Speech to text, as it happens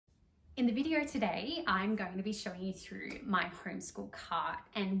In the video today, I'm going to be showing you through my homeschool cart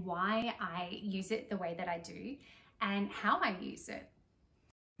and why I use it the way that I do and how I use it.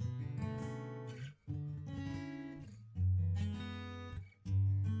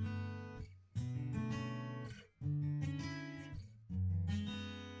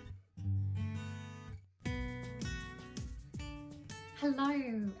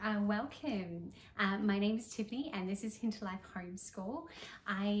 Hello, welcome. My name is Tiffany and this is Hint to Life Homeschool.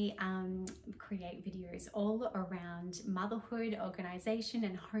 I create videos all around motherhood, organisation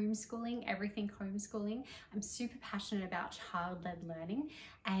and homeschooling, everything homeschooling. I'm super passionate about child-led learning,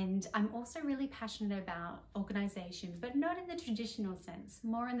 and I'm also really passionate about organisation, but not in the traditional sense,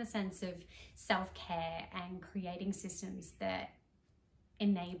 more in the sense of self-care and creating systems that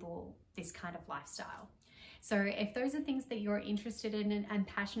enable this kind of lifestyle. So if those are things that you're interested in and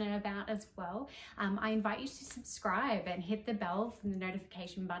passionate about as well, I invite you to subscribe and hit the bell from the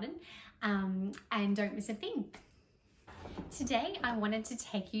notification button and don't miss a thing. Today, I wanted to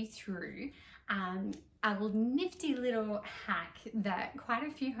take you through a nifty little hack that quite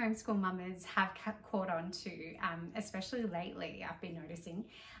a few homeschool mamas have caught on to, especially lately, I've been noticing.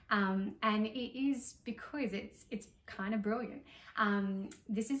 And it is because it's kind of brilliant.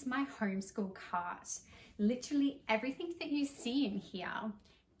 This is my homeschool cart. Literally everything that you see in here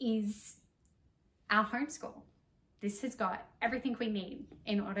is our homeschool. This has got everything we need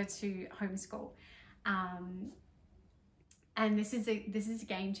in order to homeschool. And this is a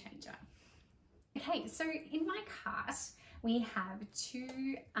game changer. Okay, so in my cart, we have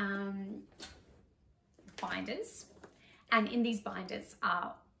two binders, and in these binders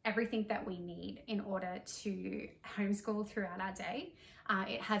are everything that we need in order to homeschool throughout our day.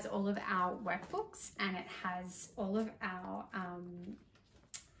 It has all of our workbooks and it has all of our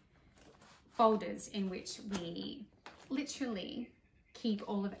folders in which we literally keep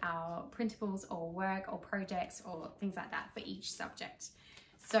all of our printables or work or projects or things like that for each subject.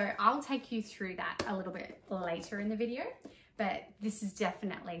 So I'll take you through that a little bit later in the video, but this is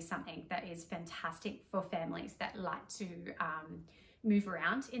definitely something that is fantastic for families that like to move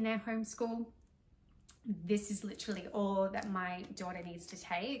around in their homeschool. This is literally all that my daughter needs to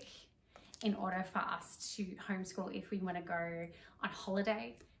take in order for us to homeschool if we want to go on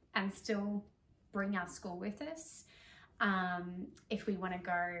holiday and still bring our school with us. If we want to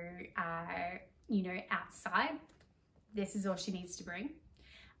go, outside, this is all she needs to bring.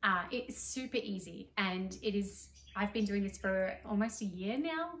 It's super easy, and I've been doing this for almost a year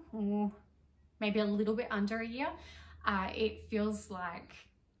now, or maybe a little bit under a year. It feels like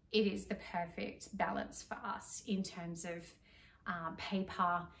it is the perfect balance for us in terms of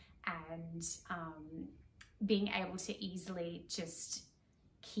paper and being able to easily just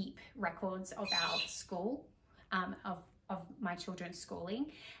keep records of our school, of my children's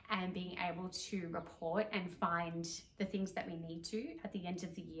schooling, and being able to report and find the things that we need to at the end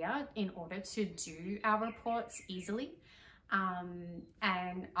of the year in order to do our reports easily.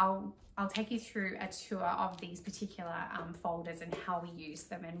 And I'll take you through a tour of these particular folders and how we use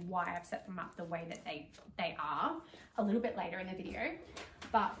them and why I've set them up the way that they are a little bit later in the video.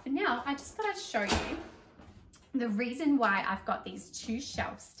 But for now, I just thought I'd show you the reason why I've got these two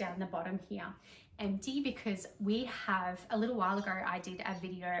shelves down the bottom here empty, because we have, a little while ago, I did a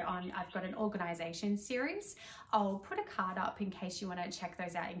video on, I've got an organisation series. I'll put a card up in case you want to check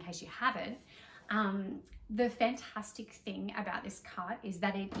those out in case you haven't. The fantastic thing about this cart is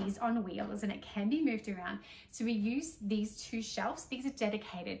that it is on wheels and it can be moved around. So we use these two shelves. These are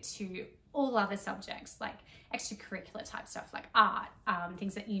dedicated to all other subjects, like extracurricular type stuff like art,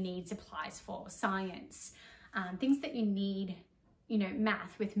 things that you need supplies for, science, things that you need,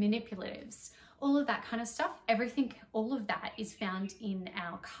 math with manipulatives, all of that kind of stuff. Everything, all of that is found in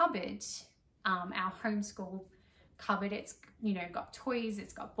our cupboard, our homeschool cupboard. It's got toys,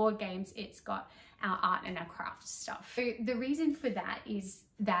 it's got board games, it's got our art and our craft stuff. So the reason for that is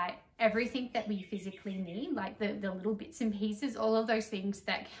that everything that we physically need, like the little bits and pieces, all of those things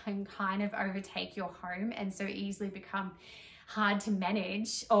that can kind of overtake your home and so easily become hard to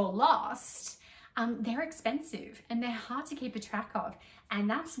manage or lost, they're expensive and they're hard to keep a track of. And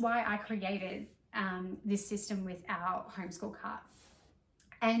that's why I created this system with our homeschool cart.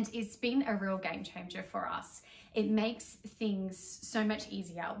 And it's been a real game changer for us. It makes things so much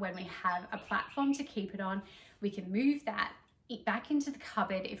easier when we have a platform to keep it on. We can move that back into the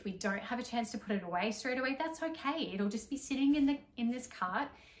cupboard. If we don't have a chance to put it away straight away, that's okay. It'll just be sitting in this cart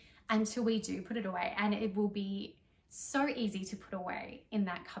until we do put it away, and it will be so easy to put away in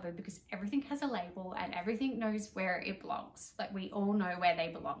that cupboard because everything has a label and everything knows where it belongs. Like, we all know where they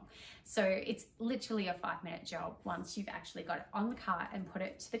belong. So it's literally a 5-minute job once you've actually got it on the cart and put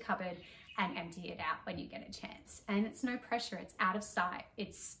it to the cupboard and empty it out when you get a chance. And it's no pressure, it's out of sight,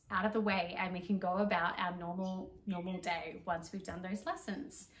 it's out of the way, and we can go about our normal day once we've done those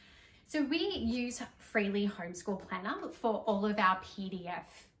lessons. So we use Freely Homeschool Planner for all of our PDF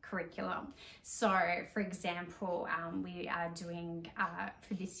curriculum. So for example, we are doing,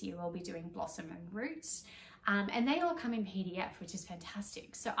 for this year, we'll be doing Blossom and Roots. And they all come in PDF, which is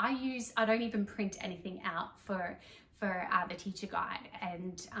fantastic. So I don't even print anything out for the teacher guide,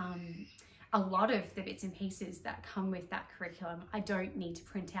 and a lot of the bits and pieces that come with that curriculum I don't need to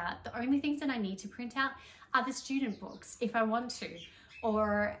print out. The only things that I need to print out are the student books if I want to,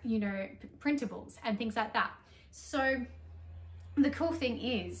 or, you know, printables and things like that. So the cool thing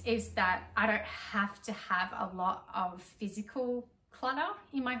is that I don't have to have a lot of physical clutter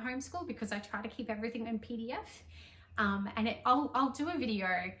in my homeschool because I try to keep everything in PDF. And I'll do a video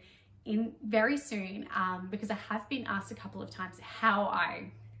very soon because I have been asked a couple of times how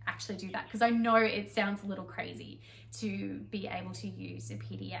I actually do that, because I know it sounds a little crazy to be able to use a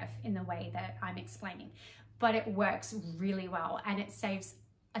PDF in the way that I'm explaining, but it works really well and it saves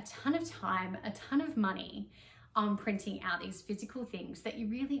a ton of time, a ton of money on printing out these physical things that you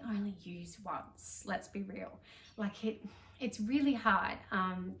really only use once. Let's be real. Like, it's really hard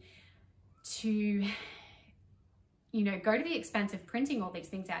to, you know, go to the expense of printing all these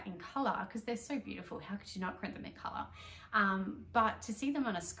things out in color because they're so beautiful. How could you not print them in color? But to see them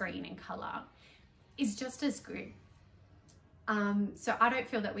on a screen in color is just as good. So I don't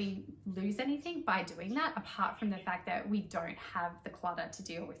feel that we lose anything by doing that, apart from the fact that we don't have the clutter to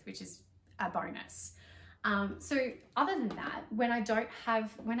deal with, which is a bonus. So other than that, when I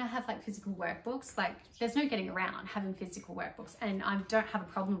have like physical workbooks, like there's no getting around having physical workbooks, and I don't have a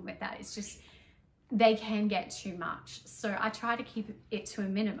problem with that. It's just, they can get too much. So I try to keep it to a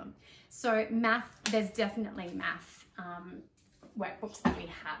minimum. So math, there's definitely math workbooks that we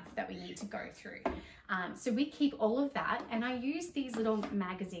have that we need to go through. So we keep all of that, and I use these little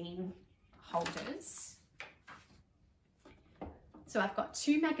magazine holders. So I've got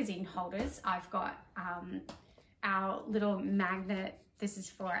 2 magazine holders. I've got our little magnet. This is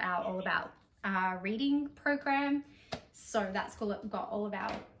for our All About reading program. So that's got all of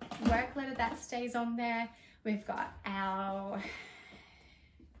our work letter that stays on there. We've got our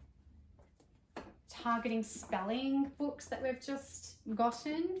targeting spelling books that we've just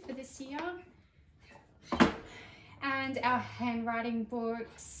gotten for this year, and our handwriting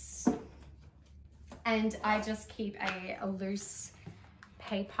books. And I just keep a loose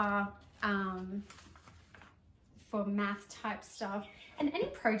paper for math type stuff, and any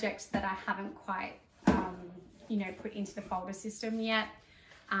projects that I haven't quite you know, put into the folder system yet.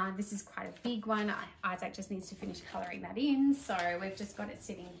 This is quite a big one. Isaac just needs to finish colouring that in, so we've just got it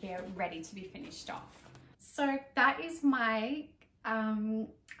sitting here ready to be finished off. So that is my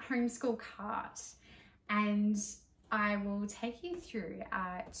homeschool cart, and I will take you through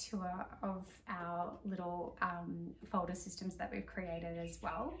a tour of our little folder systems that we've created as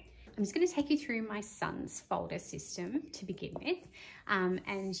well. I'm just going to take you through my son's folder system to begin with,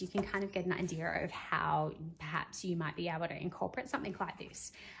 and you can kind of get an idea of how perhaps you might be able to incorporate something like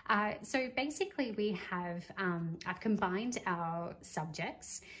this. So basically we have, I've combined our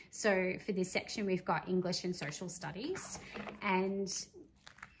subjects. So for this section we've got English and Social Studies, and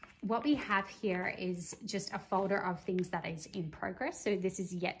what we have here is just a folder of things that is in progress. So this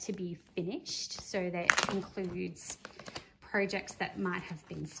is yet to be finished. So that includes projects that might have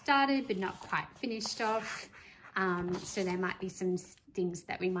been started but not quite finished off. So there might be some things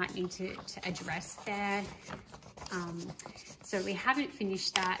that we might need to address there. So we haven't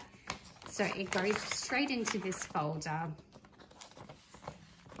finished that. So it goes straight into this folder.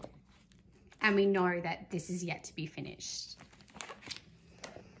 And we know that this is yet to be finished.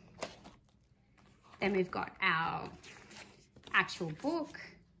 Then we've got our actual book.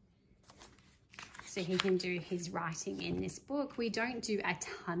 So he can do his writing in this book. We don't do a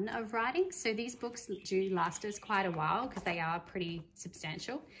ton of writing, so these books do last us quite a while because they are pretty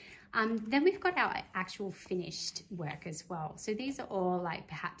substantial. Then we've got our actual finished work as well. So these are all like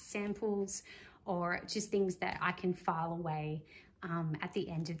perhaps samples or just things that I can file away at the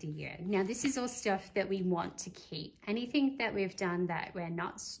end of the year. Now this is all stuff that we want to keep. Anything that we've done that we're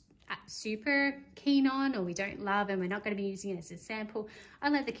not super keen on, or we don't love, and we're not going to be using it as a sample, I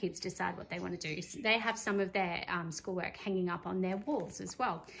let the kids decide what they want to do. So they have some of their schoolwork hanging up on their walls as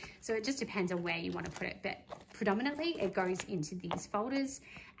well. So it just depends on where you want to put it, but predominantly it goes into these folders,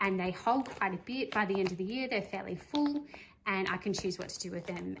 and they hold quite a bit. By the end of the year, they're fairly full, and I can choose what to do with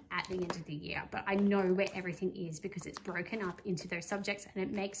them at the end of the year. But I know where everything is because it's broken up into those subjects, and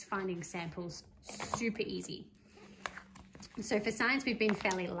it makes finding samples super easy. So for science, we've been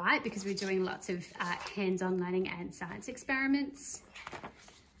fairly light because we're doing lots of hands-on learning and science experiments.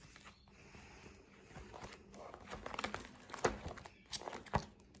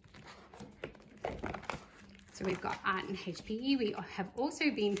 So we've got art and HPE. We have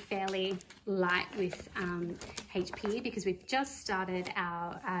also been fairly light with HPE because we've just started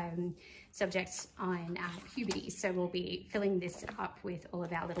our subjects on puberty. So we'll be filling this up with all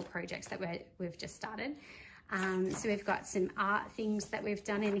of our little projects that we've just started. So we've got some art things that we've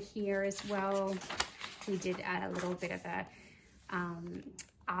done in here as well. We did a little bit of a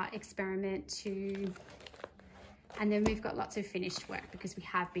art experiment too. And then we've got lots of finished work because we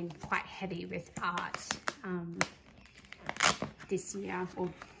have been quite heavy with art this year or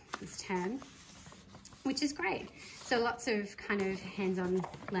this term, which is great. So lots of kind of hands-on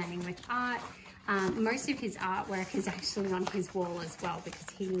learning with art. Most of his artwork is actually on his wall as well because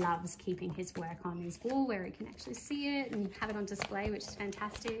he loves keeping his work on his wall where he can actually see it and have it on display, which is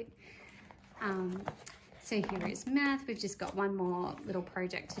fantastic. So here is math. We've just got one more little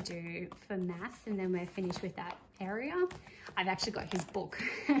project to do for math, and then we're finished with that area. I've actually got his book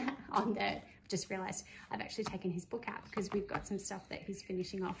on there. Just realized I've actually taken his book out because we've got some stuff that he's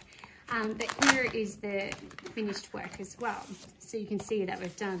finishing off. But here is the finished work as well. So you can see that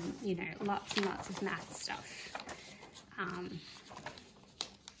we've done, you know, lots and lots of math stuff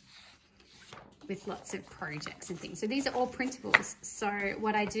with lots of projects and things. So these are all printables. So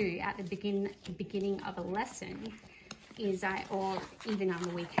what I do at the beginning of a lesson is or even on the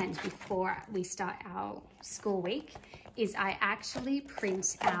weekend before we start our school week, is I actually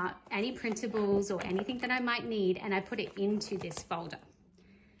print out any printables or anything that I might need, and I put it into this folder.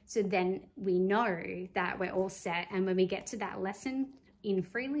 So then we know that we're all set, and when we get to that lesson in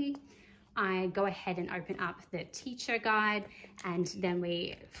Freely, I go ahead and open up the teacher guide, and then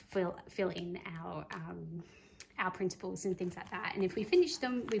we fill in our printables and things like that. And if we finish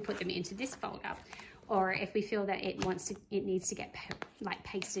them, we put them into this folder. Or if we feel that it needs to get like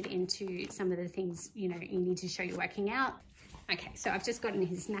pasted into some of the things, you know, you need to show you're working out. Okay, so I've just gotten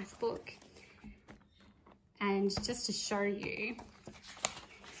his math book, and just to show you,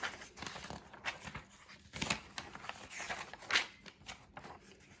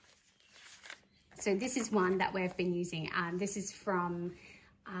 so this is one that we've been using. This is from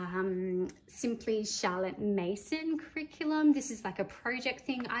Simply Charlotte Mason curriculum. This is like a project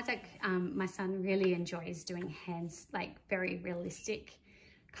thing. Isaac, my son, really enjoys doing like very realistic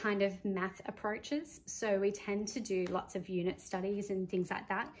kind of math approaches. So we tend to do lots of unit studies and things like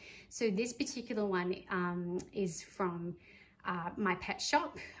that. So this particular one is from My Pet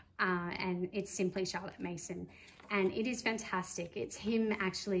Shop, and it's Simply Charlotte Mason. And it is fantastic. It's him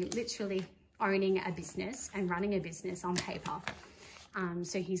actually literally owning a business and running a business on paper.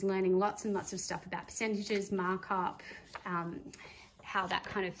 So he's learning lots and lots of stuff about percentages, markup, how that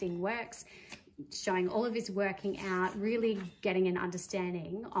kind of thing works, showing all of his working out, really getting an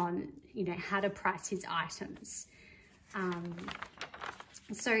understanding on, you know, how to price his items.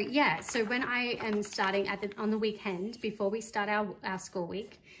 So yeah, so when I am starting on the weekend, before we start our school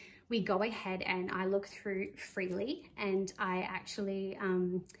week, we go ahead and I look through Freely, and I actually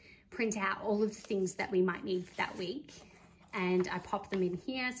print out all of the things that we might need for that week. And I pop them in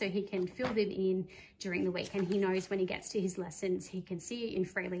here so he can fill them in during the week, and he knows when he gets to his lessons, he can see in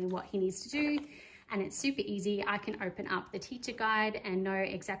Freely what he needs to do, and it's super easy. I can open up the teacher guide and know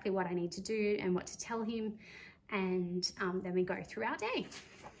exactly what I need to do and what to tell him, and then we go through our day.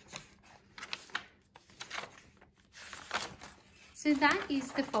 So that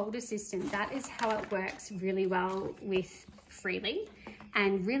is the folder system. That is how it works really well with Freely,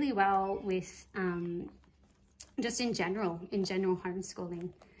 and really well with just in general homeschooling.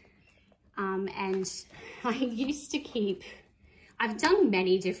 And I used to keep, I've done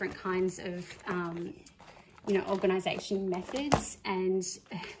many different kinds of, you know, organization methods, and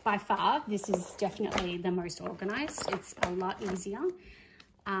by far, this is definitely the most organized. It's a lot easier,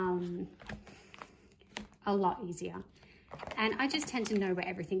 And I just tend to know where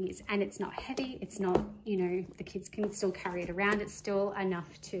everything is, and it's not heavy. It's not, you know, the kids can still carry it around. It's still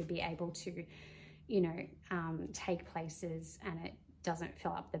enough to be able to, you know, take places, and it doesn't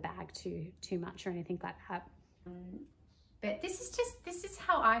fill up the bag too much or anything like that. But this is how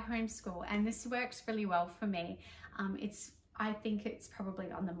how I homeschool, and this works really well for me. I think it's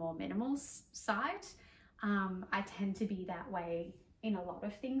probably on the more minimal side. I tend to be that way in a lot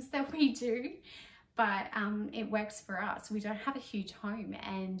of things that we do, but it works for us. We don't have a huge home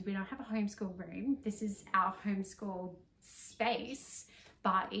and we don't have a homeschool room. This is our homeschool space,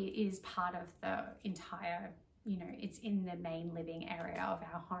 but it is part of the entire, you know, it's in the main living area of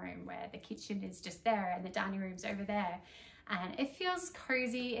our home, where the kitchen is just there and the dining room's over there. And it feels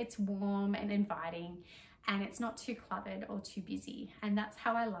cozy, it's warm and inviting, and it's not too cluttered or too busy. And that's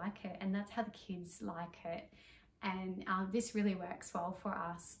how I like it, and that's how the kids like it. And this really works well for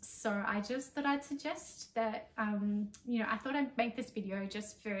us. So I just thought I'd suggest that, you know, I thought I'd make this video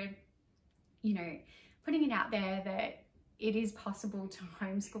just for, you know, putting it out there that it is possible to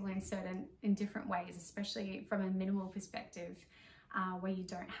homeschool in different ways, especially from a minimal perspective, where you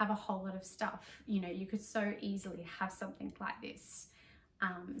don't have a whole lot of stuff. You know, you could so easily have something like this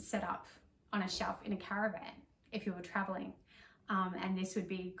set up on a shelf in a caravan if you were traveling, and this would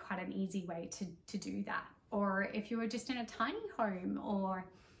be quite an easy way to do that. Or if you were just in a tiny home, or,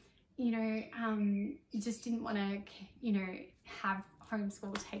 you know, you just didn't want to, you know, have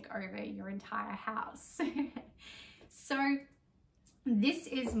homeschool take over your entire house. So this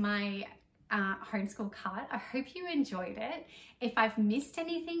is my homeschool card. I hope you enjoyed it. If I've missed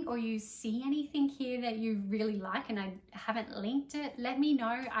anything or you see anything here that you really like and I haven't linked it, let me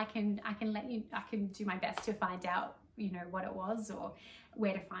know. I can do my best to find out, you know, what it was or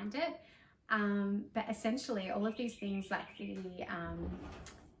where to find it. But essentially all of these things, like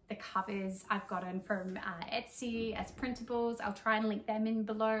the covers I've gotten from Etsy as printables. I'll try and link them in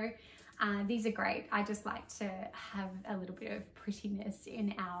below. These are great. I just like to have a little bit of prettiness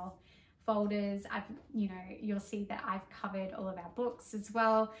in our folders. You know, you'll see that I've covered all of our books as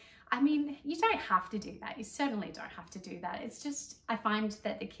well. I mean, you don't have to do that. You certainly don't have to do that. It's just, I find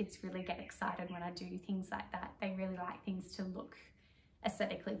that the kids really get excited when I do things like that. They really like things to look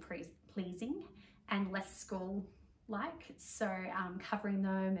aesthetically pleasing and less school-like. So covering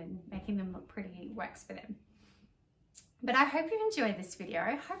them and making them look pretty works for them. But I hope you enjoyed this video.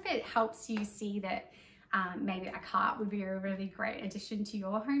 I hope it helps you see that maybe a cart would be a really great addition to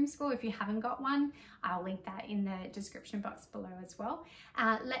your homeschool. If you haven't got one, I'll link that in the description box below as well.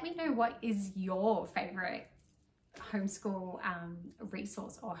 Let me know what is your favorite homeschool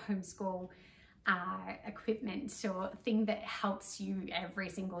resource or homeschool equipment or thing that helps you every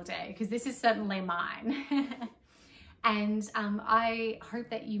single day, because this is certainly mine. And I hope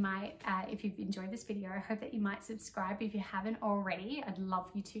that you might, if you've enjoyed this video, I hope that you might subscribe if you haven't already. I'd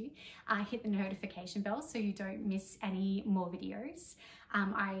love you to hit the notification bell so you don't miss any more videos.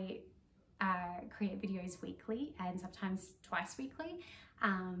 I create videos weekly and sometimes twice weekly.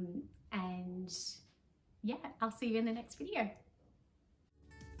 And yeah, I'll see you in the next video.